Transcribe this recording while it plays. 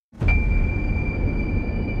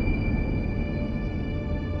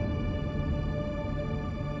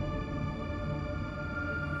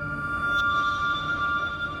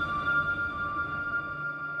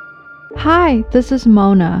Hi, this is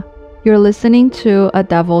Mona. You're listening to A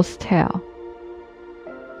Devil's Tale.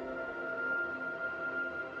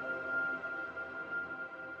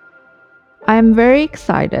 I am very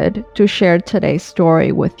excited to share today's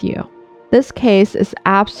story with you. This case is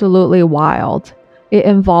absolutely wild. It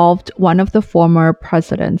involved one of the former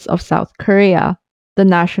presidents of South Korea, the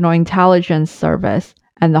National Intelligence Service,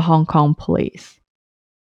 and the Hong Kong police.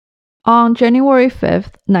 On January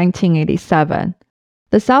 5th, 1987,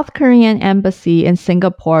 the South Korean embassy in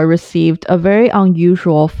Singapore received a very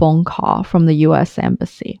unusual phone call from the US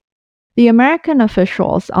embassy. The American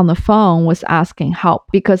officials on the phone was asking help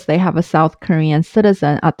because they have a South Korean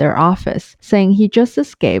citizen at their office saying he just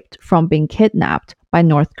escaped from being kidnapped by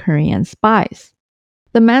North Korean spies.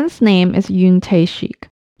 The man's name is Yoon Tae-sik.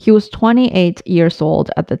 He was 28 years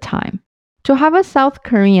old at the time. To have a South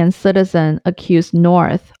Korean citizen accuse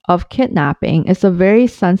North of kidnapping is a very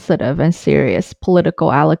sensitive and serious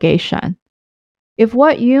political allegation. If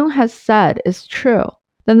what Yoon has said is true,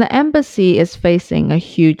 then the embassy is facing a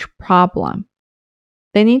huge problem.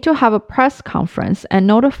 They need to have a press conference and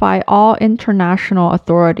notify all international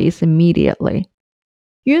authorities immediately.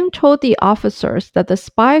 Yoon told the officers that the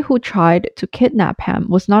spy who tried to kidnap him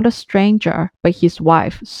was not a stranger, but his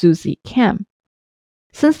wife, Suzy Kim.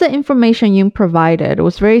 Since the information Yoon provided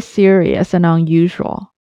was very serious and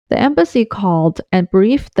unusual, the embassy called and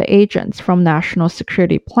briefed the agents from National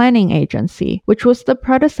Security Planning Agency, which was the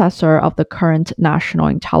predecessor of the current National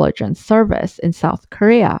Intelligence Service in South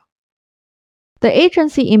Korea. The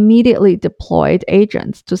agency immediately deployed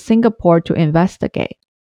agents to Singapore to investigate.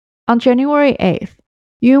 On January 8th,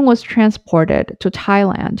 Yoon was transported to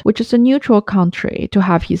Thailand, which is a neutral country, to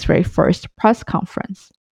have his very first press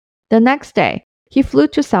conference. The next day, he flew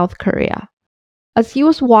to South Korea. As he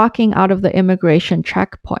was walking out of the immigration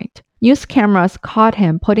checkpoint, news cameras caught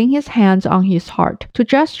him putting his hands on his heart to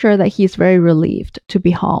gesture that he is very relieved to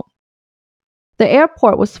be home. The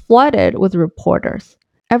airport was flooded with reporters.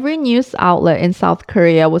 Every news outlet in South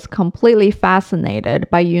Korea was completely fascinated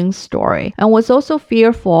by Yoon's story and was also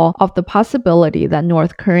fearful of the possibility that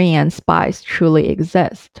North Korean spies truly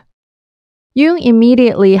exist. Yoon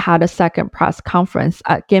immediately had a second press conference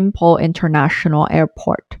at Gimpo International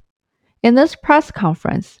Airport. In this press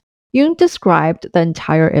conference, Yoon described the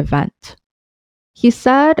entire event. He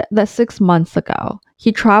said that 6 months ago,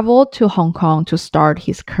 he traveled to Hong Kong to start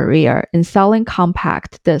his career in selling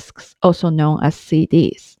compact discs, also known as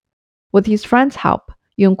CDs. With his friend's help,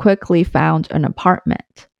 Yoon quickly found an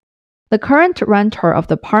apartment. The current renter of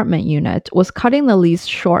the apartment unit was cutting the lease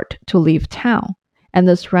short to leave town, and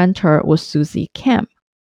this renter was Suzy Kim.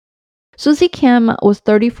 Suzy Kim was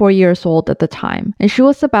 34 years old at the time, and she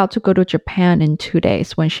was about to go to Japan in 2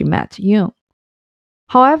 days when she met Yoon.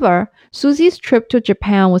 However, Suzy's trip to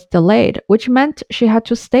Japan was delayed, which meant she had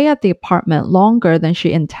to stay at the apartment longer than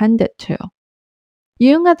she intended to.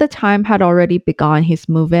 Yoon at the time had already begun his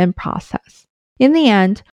move-in process. In the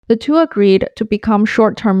end, the two agreed to become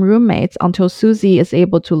short-term roommates until Suzy is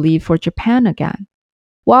able to leave for Japan again.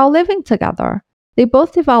 While living together, they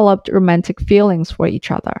both developed romantic feelings for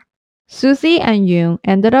each other. Suzy and Yoon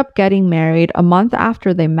ended up getting married a month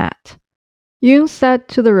after they met. Yoon said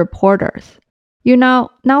to the reporters, now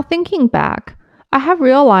thinking back, I have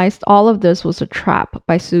realized all of this was a trap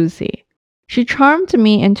by Suzy. She charmed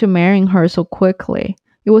me into marrying her so quickly.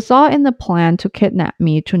 It was all in the plan to kidnap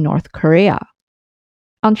me to North Korea.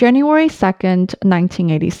 On January 2nd,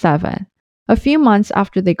 1987, a few months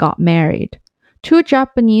after they got married, 2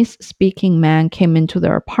 Japanese-speaking men came into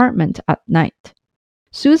their apartment at night.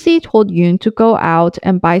 Suzy told Yoon to go out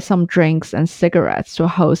and buy some drinks and cigarettes to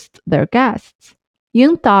host their guests.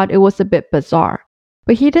 Yoon thought it was a bit bizarre,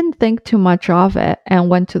 but he didn't think too much of it and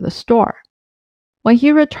went to the store. When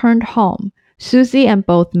he returned home, Suzy and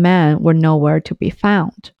both men were nowhere to be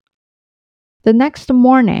found. The next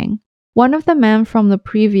morning, one of the men from the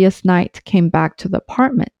previous night came back to the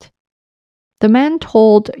apartment. The man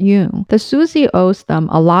told Yoon that Suzy owes them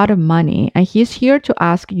a lot of money and he's here to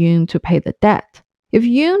ask Yoon to pay the debt. If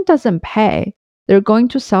Yoon doesn't pay, they're going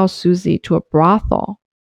to sell Suzy to a brothel.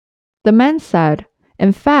 The man said,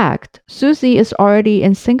 in fact, Suzy is already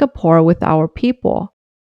in Singapore with our people.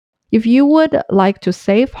 If you would like to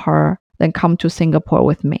save her, then come to Singapore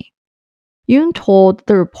with me. Yoon told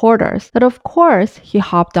the reporters that of course he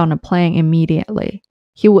hopped on a plane immediately.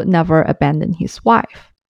 He would never abandon his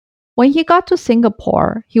wife. When he got to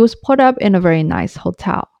Singapore, he was put up in a very nice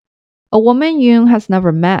hotel. A woman Yoon has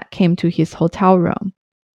never met came to his hotel room.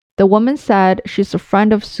 The woman said she's a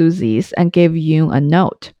friend of Suzy's and gave Yoon a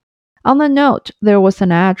note. On the note, there was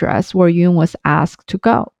an address where Yoon was asked to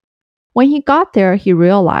go. When he got there, he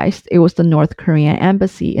realized it was the North Korean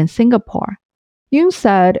embassy in Singapore. Yoon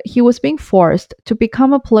said he was being forced to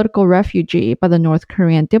become a political refugee by the North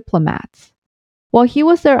Korean diplomats. While he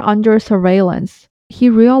was there under surveillance, he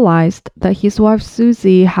realized that his wife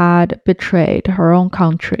Suzy had betrayed her own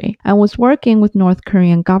country and was working with North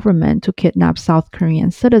Korean government to kidnap South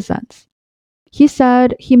Korean citizens. He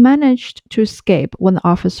said he managed to escape when the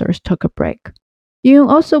officers took a break. Yoon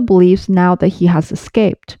also believes now that he has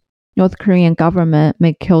escaped. North Korean government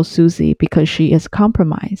may kill Suzy because she is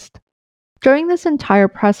compromised. During this entire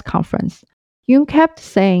press conference, Yoon kept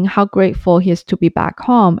saying how grateful he is to be back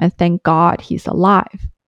home and thank God he's alive.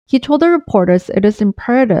 He told the reporters it is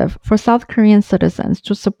imperative for South Korean citizens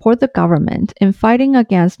to support the government in fighting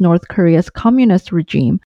against North Korea's communist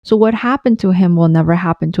regime, so what happened to him will never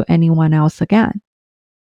happen to anyone else again.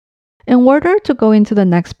 In order to go into the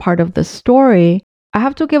next part of the story, I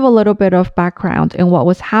have to give a little bit of background in what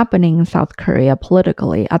was happening in South Korea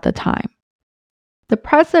politically at the time. The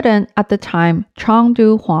president at the time, Chung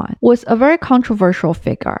Do-hwan, was a very controversial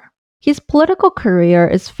figure. His political career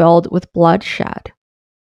is filled with bloodshed.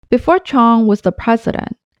 Before Chung was the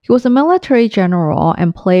president, he was a military general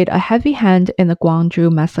and played a heavy hand in the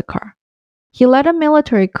Gwangju massacre. He led a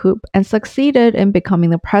military coup and succeeded in becoming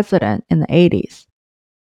the president in the 80s.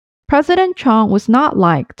 President Chung was not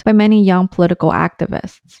liked by many young political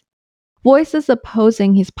activists. Voices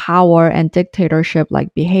opposing his power and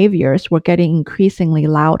dictatorship-like behaviors were getting increasingly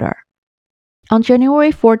louder. On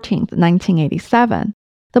January 14, 1987,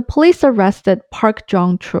 the police arrested Park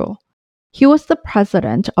Jong-chul. He was the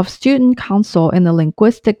president of Student Council in the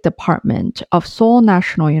Linguistic Department of Seoul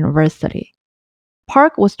National University.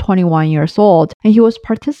 Park was 21 years old and he was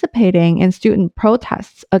participating in student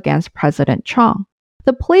protests against President Chung.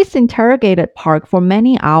 The police interrogated Park for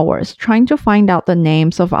many hours trying to find out the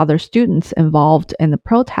names of other students involved in the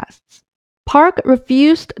protests. Park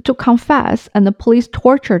refused to confess and the police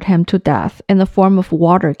tortured him to death in the form of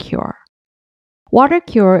water cure. Water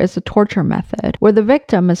cure is a torture method where the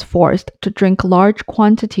victim is forced to drink large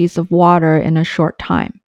quantities of water in a short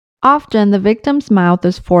time. Often, the victim's mouth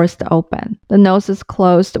is forced open, the nose is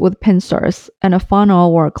closed with pincers, and a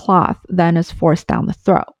funnel or a cloth then is forced down the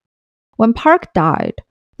throat. When Park died,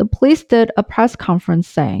 the police did a press conference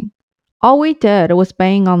saying, "All we did was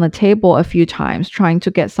bang on the table a few times trying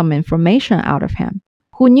to get some information out of him.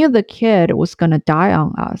 Who knew the kid was going to die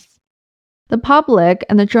on us?" The public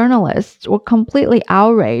and the journalists were completely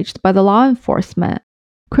outraged by the law enforcement.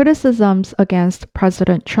 Criticisms against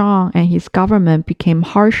President Chung and his government became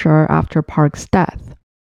harsher after Park's death.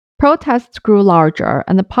 Protests grew larger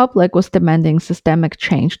and the public was demanding systemic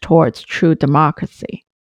change towards true democracy.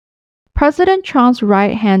 President Chung's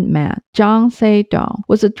right-hand man, Jang Se-dong,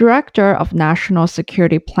 was a director of National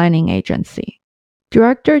Security Planning Agency.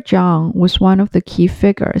 Director Jang was one of the key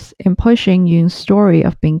figures in pushing Yoon's story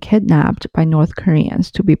of being kidnapped by North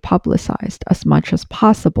Koreans to be publicized as much as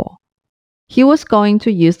possible. He was going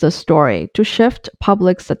to use the story to shift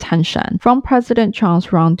public's attention from President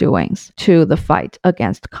Chung's wrongdoings to the fight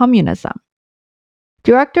against communism.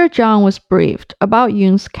 Director Jang was briefed about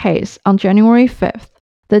Yoon's case on January 5th,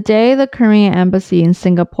 the day the Korean embassy in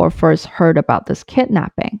Singapore first heard about this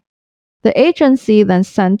kidnapping. The agency then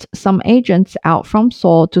sent some agents out from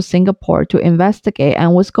Seoul to Singapore to investigate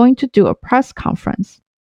and was going to do a press conference.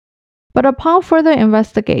 But upon further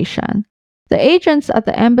investigation, the agents at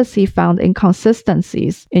the embassy found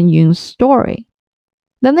inconsistencies in Yoon's story.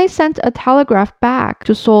 Then they sent a telegraph back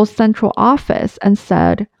to Seoul's central office and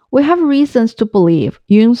said, "We have reasons to believe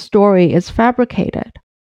Yoon's story is fabricated.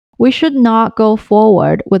 We should not go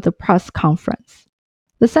forward with the press conference."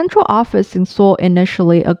 The central office in Seoul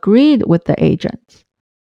initially agreed with the agents.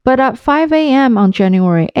 But at 5 a.m. on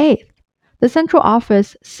January 8th, the central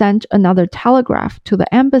office sent another telegraph to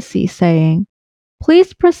the embassy saying,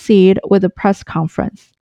 "Please proceed with the press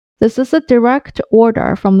conference. This is a direct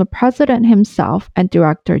order from the president himself and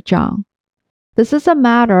Director Jang. This is a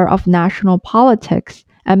matter of national politics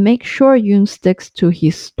and make sure Yoon sticks to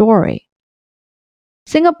his story."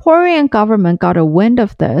 Singaporean government got a wind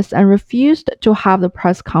of this and refused to have the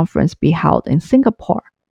press conference be held in Singapore.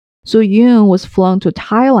 So Yoon was flown to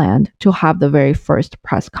Thailand to have the very first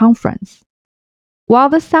press conference. While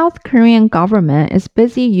the South Korean government is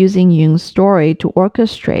busy using Yoon's story to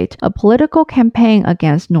orchestrate a political campaign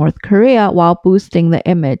against North Korea while boosting the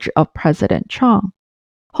image of President Chung,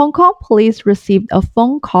 Hong Kong police received a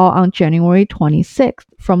phone call on January 26th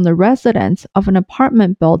from the residents of an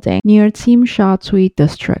apartment building near Tsim Sha Tsui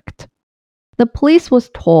district. The police was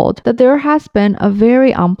told that there has been a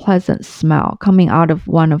very unpleasant smell coming out of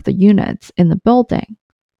one of the units in the building.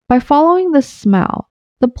 By following the smell,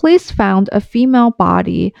 The police found a female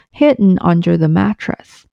body hidden under the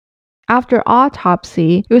mattress. After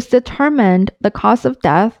autopsy, it was determined the cause of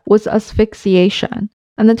death was asphyxiation,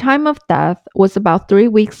 and the time of death was about 3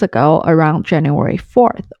 weeks ago, around January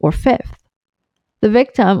 4th or 5th. The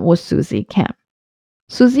victim was Suzy Kim.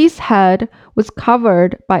 Suzy's head was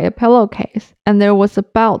covered by a pillowcase, and there was a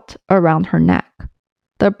belt around her neck.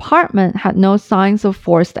 The apartment had no signs of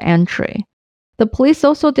forced entry. The police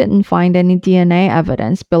also didn't find any DNA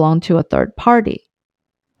evidence belonging to a third party.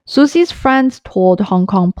 Suzy's friends told Hong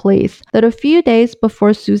Kong police that a few days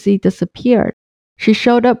before Suzy disappeared, she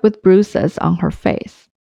showed up with bruises on her face.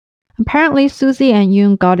 Apparently, Suzy and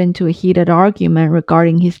Yoon got into a heated argument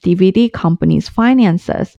regarding his DVD company's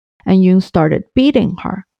finances, and Yoon started beating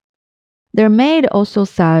her. Their maid also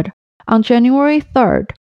said, on January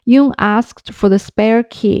 3rd, Yoon asked for the spare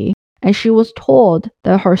key, and she was told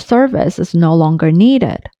that her service is no longer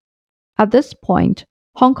needed. At this point,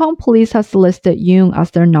 Hong Kong police has listed Yoon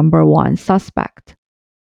as their number one suspect.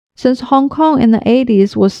 Since Hong Kong in the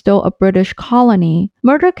 80s was still a British colony,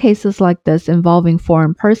 murder cases like this involving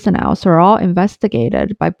foreign personnel are all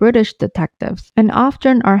investigated by British detectives and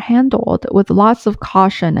often are handled with lots of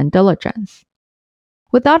caution and diligence.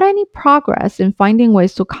 Without any progress in finding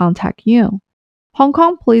ways to contact Yoon, Hong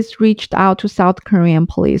Kong police reached out to South Korean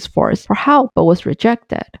police force for help but was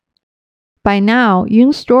rejected. By now,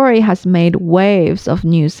 Yoon's story has made waves of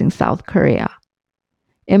news in South Korea.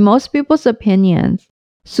 In most people's opinions,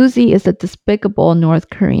 Suzy is a despicable North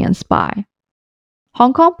Korean spy.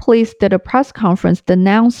 Hong Kong police did a press conference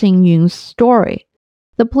denouncing Yoon's story.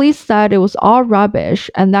 The police said it was all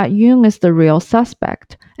rubbish and that Yoon is the real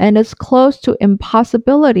suspect, and it's close to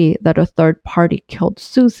impossibility that a third party killed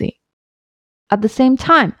Suzy. At the same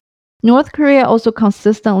time, North Korea also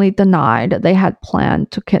consistently denied they had planned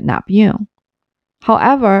to kidnap Yoon.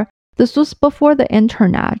 However, this was before the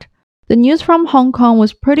internet. The news from Hong Kong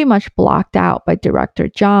was pretty much blocked out by Director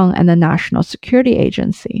Zhang and the National Security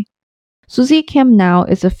Agency. Suzy Kim now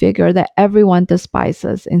is a figure that everyone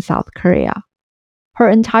despises in South Korea. Her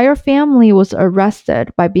entire family was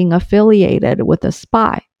arrested by being affiliated with a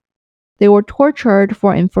spy. They were tortured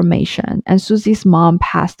for information, and Suzy's mom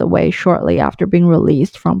passed away shortly after being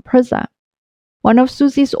released from prison. One of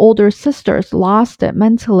Suzy's older sisters lost it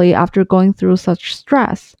mentally after going through such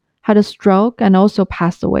stress, had a stroke, and also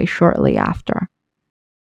passed away shortly after.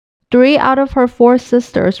 3 out of her 4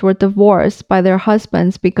 sisters were divorced by their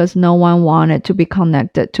husbands because no one wanted to be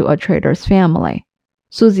connected to a trader's family.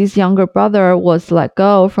 Suzy's younger brother was let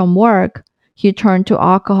go from work. He turned to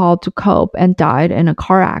alcohol to cope and died in a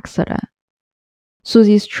car accident.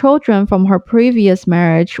 Suzy's children from her previous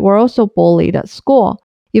marriage were also bullied at school.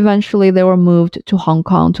 Eventually, they were moved to Hong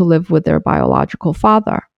Kong to live with their biological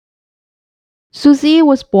father. Suzy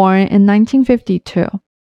was born in 1952.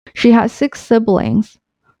 She had 6 siblings.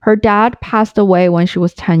 Her dad passed away when she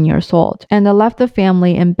was 10 years old and left the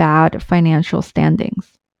family in bad financial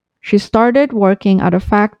standings. She started working at a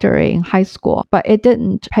factory in high school, but it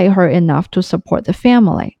didn't pay her enough to support the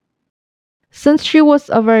family. Since she was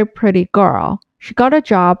a very pretty girl, she got a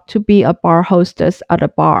job to be a bar hostess at a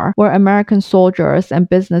bar where American soldiers and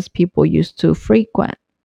business people used to frequent.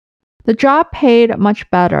 The job paid much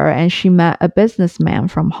better, and she met a businessman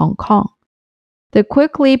from Hong Kong. They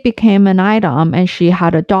quickly became an item, and she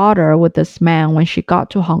had a daughter with this man when she got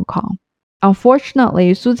to Hong Kong.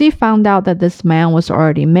 Unfortunately, Suzy found out that this man was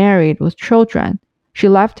already married with children. She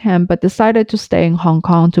left him but decided to stay in Hong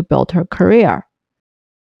Kong to build her career.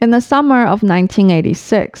 In the summer of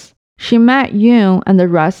 1986, she met Yoon, and the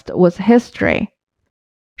rest was history.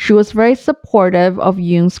 She was very supportive of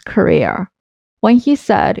Yoon's career. When he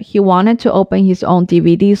said he wanted to open his own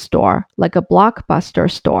DVD store, like a Blockbuster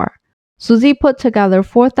store, Suzy put together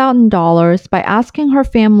 $4,000 by asking her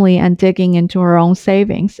family and digging into her own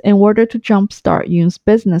savings in order to jumpstart Yoon's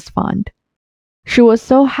business fund. She was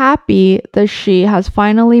so happy that she has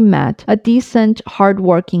finally met a decent,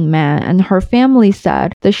 hardworking man, and her family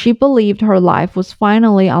said that she believed her life was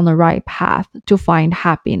finally on the right path to find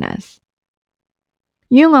happiness.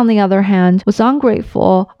 Yoon, on the other hand, was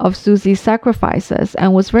ungrateful of Suzy's sacrifices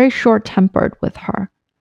and was very short-tempered with her.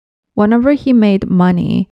 Whenever he made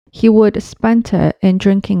money, he would spend it in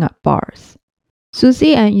drinking at bars.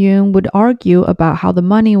 Suzy and Yoon would argue about how the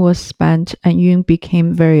money was spent, and Yoon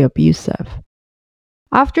became very abusive.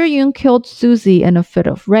 After Yoon killed Suzy in a fit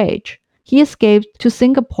of rage, he escaped to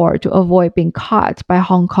Singapore to avoid being caught by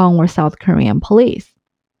Hong Kong or South Korean police.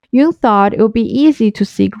 Yoon thought it would be easy to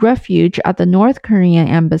seek refuge at the North Korean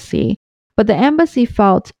embassy, but the embassy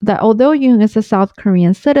felt that although Yoon is a South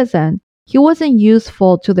Korean citizen, he wasn't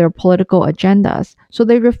useful to their political agendas, so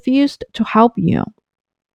they refused to help Yoon.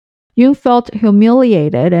 Yoon felt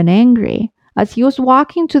humiliated and angry. As he was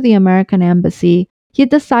walking to the American embassy, he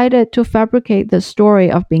decided to fabricate the story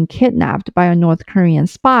of being kidnapped by a North Korean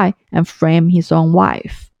spy and frame his own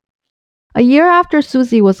wife. A year after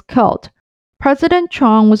Suzy was killed, President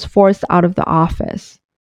Chung was forced out of the office.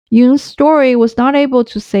 Yoon's story was not able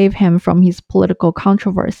to save him from his political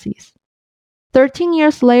controversies. 13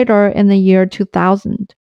 years later, in the year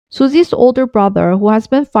 2000, Suzy's older brother, who has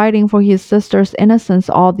been fighting for his sister's innocence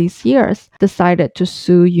all these years, decided to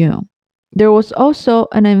sue Yoon. There was also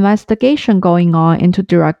an investigation going on into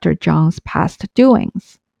director Jung's past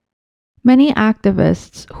doings. Many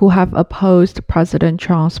activists who have opposed President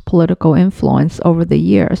Trump's political influence over the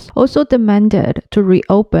years also demanded to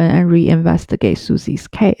reopen and reinvestigate Suzy's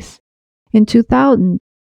case. In 2000,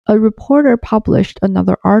 a reporter published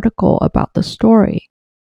another article about the story.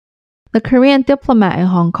 The Korean diplomat in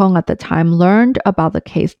Hong Kong at the time learned about the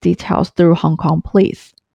case details through Hong Kong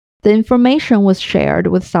police. The information was shared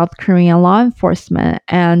with South Korean law enforcement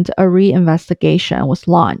and a reinvestigation was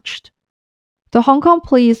launched. The Hong Kong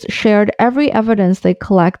police shared every evidence they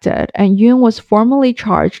collected, and Yoon was formally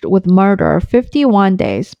charged with murder 51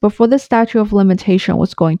 days before the statute of limitation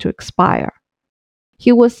was going to expire.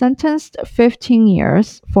 He was sentenced 15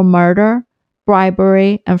 years for murder,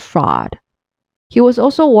 bribery, and fraud. He was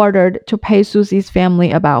also ordered to pay Suzy's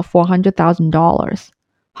family about $400,000.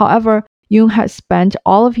 However, Yoon had spent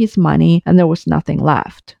all of his money and there was nothing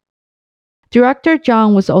left. Director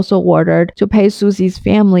Jung was also ordered to pay Suzy's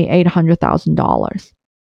family $800,000.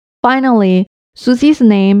 Finally, Suzy's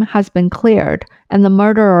name has been cleared and the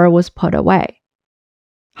murderer was put away.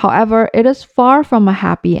 However, it is far from a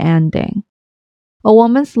happy ending. A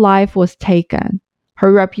woman's life was taken.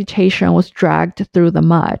 Her reputation was dragged through the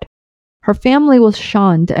mud. Her family was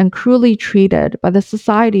shunned and cruelly treated by the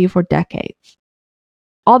society for decades.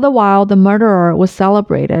 All the while, the murderer was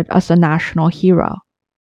celebrated as a national hero.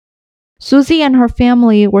 Suzy and her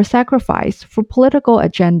family were sacrificed for political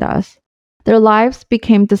agendas. Their lives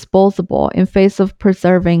became disposable in face of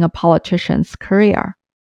preserving a politician's career.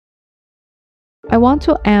 I want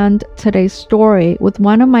to end today's story with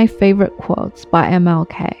one of my favorite quotes by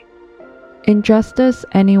MLK. Injustice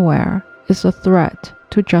anywhere is a threat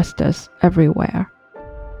to justice everywhere.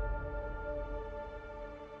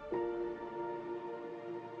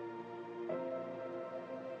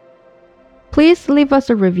 Please leave us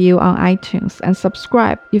a review on iTunes and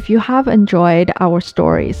subscribe if you have enjoyed our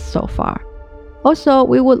stories so far. Also,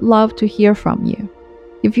 we would love to hear from you.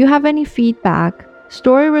 If you have any feedback,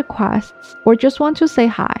 story requests, or just want to say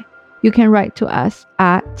hi, you can write to us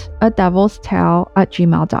at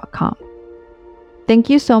adevilstale@gmail.com. Thank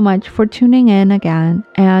you so much for tuning in again,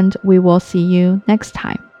 and we will see you next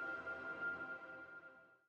time.